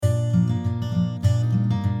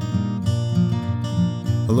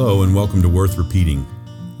Hello and welcome to Worth Repeating,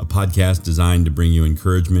 a podcast designed to bring you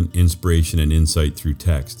encouragement, inspiration, and insight through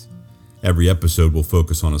text. Every episode will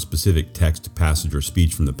focus on a specific text, passage, or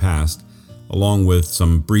speech from the past, along with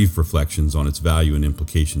some brief reflections on its value and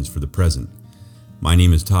implications for the present. My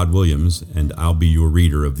name is Todd Williams, and I'll be your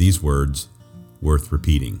reader of these words, worth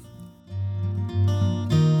repeating.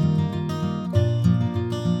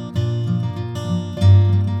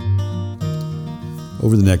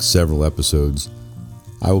 Over the next several episodes,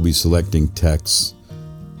 I will be selecting texts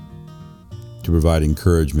to provide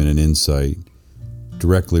encouragement and insight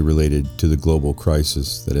directly related to the global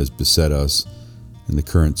crisis that has beset us and the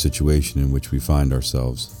current situation in which we find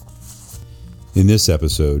ourselves. In this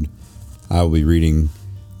episode, I will be reading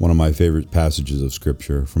one of my favorite passages of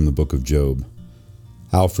Scripture from the book of Job.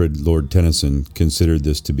 Alfred Lord Tennyson considered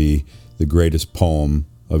this to be the greatest poem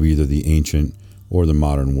of either the ancient or the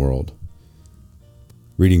modern world.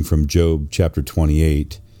 Reading from Job chapter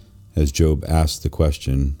 28, as Job asked the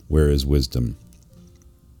question, "Where is wisdom?"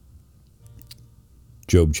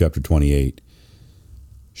 Job chapter 28.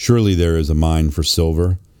 Surely there is a mine for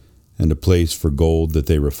silver, and a place for gold that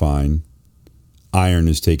they refine. Iron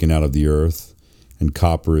is taken out of the earth, and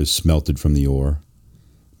copper is smelted from the ore.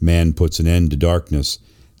 Man puts an end to darkness,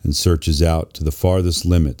 and searches out to the farthest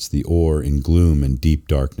limits the ore in gloom and deep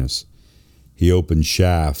darkness. He opens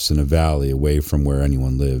shafts in a valley away from where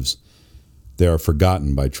anyone lives. They are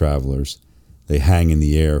forgotten by travelers. They hang in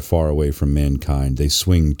the air far away from mankind. They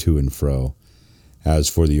swing to and fro. As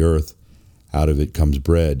for the earth, out of it comes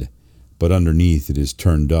bread, but underneath it is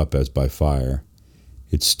turned up as by fire.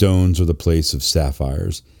 Its stones are the place of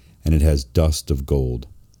sapphires, and it has dust of gold.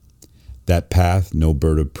 That path no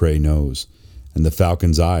bird of prey knows, and the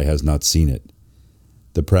falcon's eye has not seen it.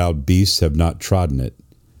 The proud beasts have not trodden it.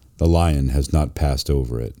 The lion has not passed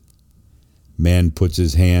over it. Man puts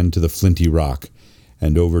his hand to the flinty rock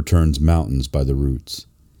and overturns mountains by the roots.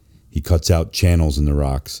 He cuts out channels in the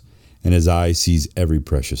rocks, and his eye sees every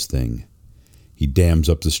precious thing. He dams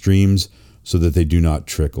up the streams so that they do not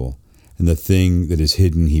trickle, and the thing that is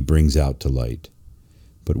hidden he brings out to light.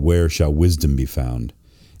 But where shall wisdom be found?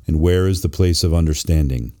 And where is the place of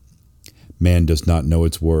understanding? Man does not know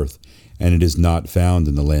its worth, and it is not found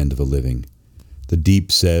in the land of the living. The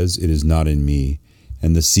deep says, "It is not in me,"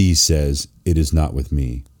 and the sea says, "It is not with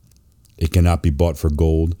me." It cannot be bought for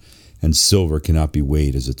gold, and silver cannot be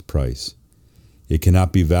weighed as its price. It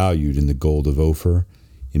cannot be valued in the gold of Ophir,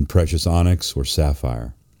 in precious onyx or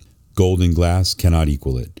sapphire. Gold and glass cannot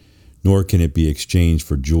equal it, nor can it be exchanged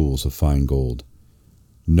for jewels of fine gold.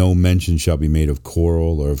 No mention shall be made of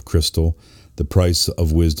coral or of crystal. The price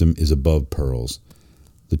of wisdom is above pearls.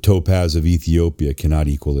 The topaz of Ethiopia cannot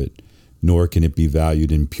equal it, nor can it be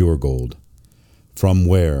valued in pure gold. From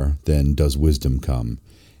where, then, does wisdom come?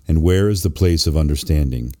 And where is the place of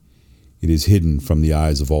understanding? It is hidden from the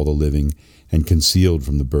eyes of all the living, and concealed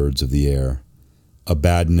from the birds of the air.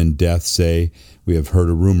 Abaddon and Death say, "We have heard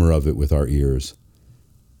a rumor of it with our ears."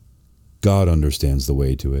 God understands the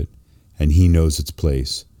way to it, and he knows its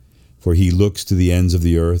place. For he looks to the ends of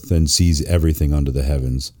the earth and sees everything under the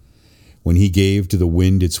heavens. When he gave to the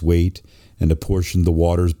wind its weight, and apportioned the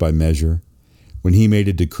waters by measure, when he made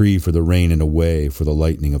a decree for the rain and a way for the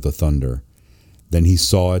lightning of the thunder, then he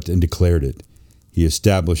saw it and declared it. He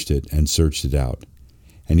established it and searched it out.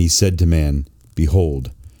 And he said to man, "Behold,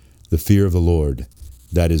 the fear of the Lord,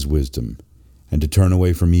 that is wisdom, and to turn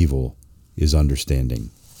away from evil is understanding."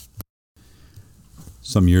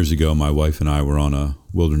 Some years ago, my wife and I were on a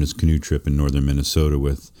wilderness canoe trip in northern Minnesota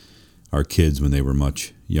with our kids when they were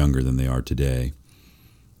much younger than they are today.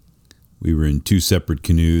 We were in two separate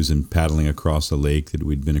canoes and paddling across a lake that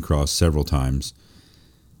we'd been across several times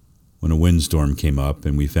when a windstorm came up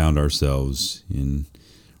and we found ourselves in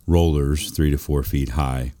rollers 3 to 4 feet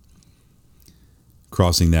high.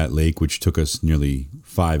 Crossing that lake, which took us nearly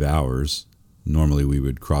 5 hours, normally we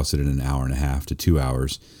would cross it in an hour and a half to 2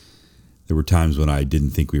 hours, there were times when I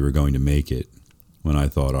didn't think we were going to make it, when I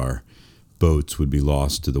thought our boats would be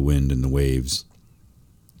lost to the wind and the waves.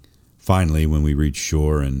 Finally, when we reached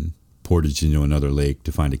shore and portaged into another lake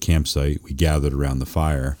to find a campsite, we gathered around the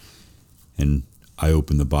fire, and I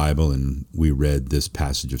opened the Bible and we read this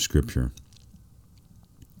passage of Scripture.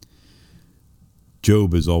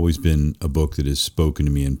 Job has always been a book that has spoken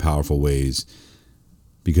to me in powerful ways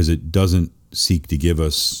because it doesn't seek to give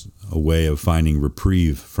us a way of finding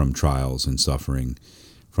reprieve from trials and suffering,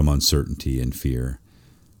 from uncertainty and fear.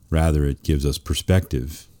 Rather, it gives us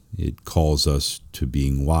perspective. It calls us to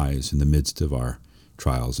being wise in the midst of our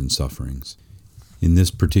trials and sufferings. In this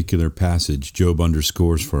particular passage, Job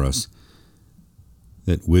underscores for us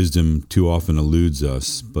that wisdom too often eludes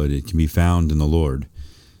us, but it can be found in the Lord.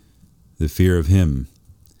 The fear of him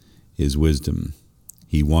is wisdom.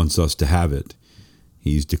 He wants us to have it.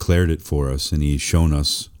 He's declared it for us, and he's shown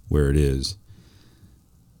us where it is.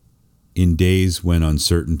 In days when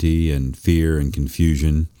uncertainty and fear and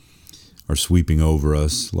confusion are sweeping over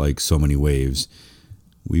us like so many waves,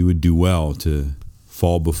 we would do well to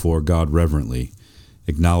fall before God reverently,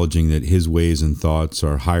 acknowledging that his ways and thoughts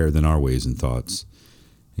are higher than our ways and thoughts,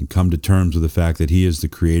 and come to terms with the fact that he is the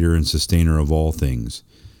creator and sustainer of all things,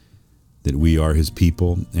 that we are his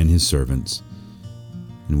people and his servants,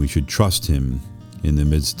 and we should trust him in the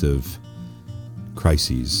midst of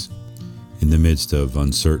crises, in the midst of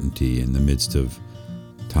uncertainty, in the midst of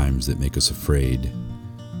times that make us afraid.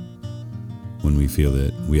 When we feel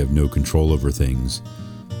that we have no control over things,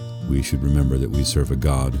 we should remember that we serve a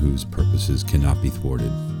God whose purposes cannot be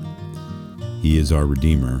thwarted. He is our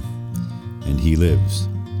Redeemer, and he lives.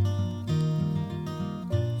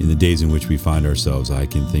 In the days in which we find ourselves, I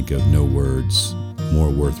can think of no words more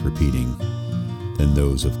worth repeating than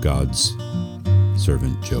those of God's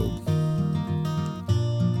servant Job.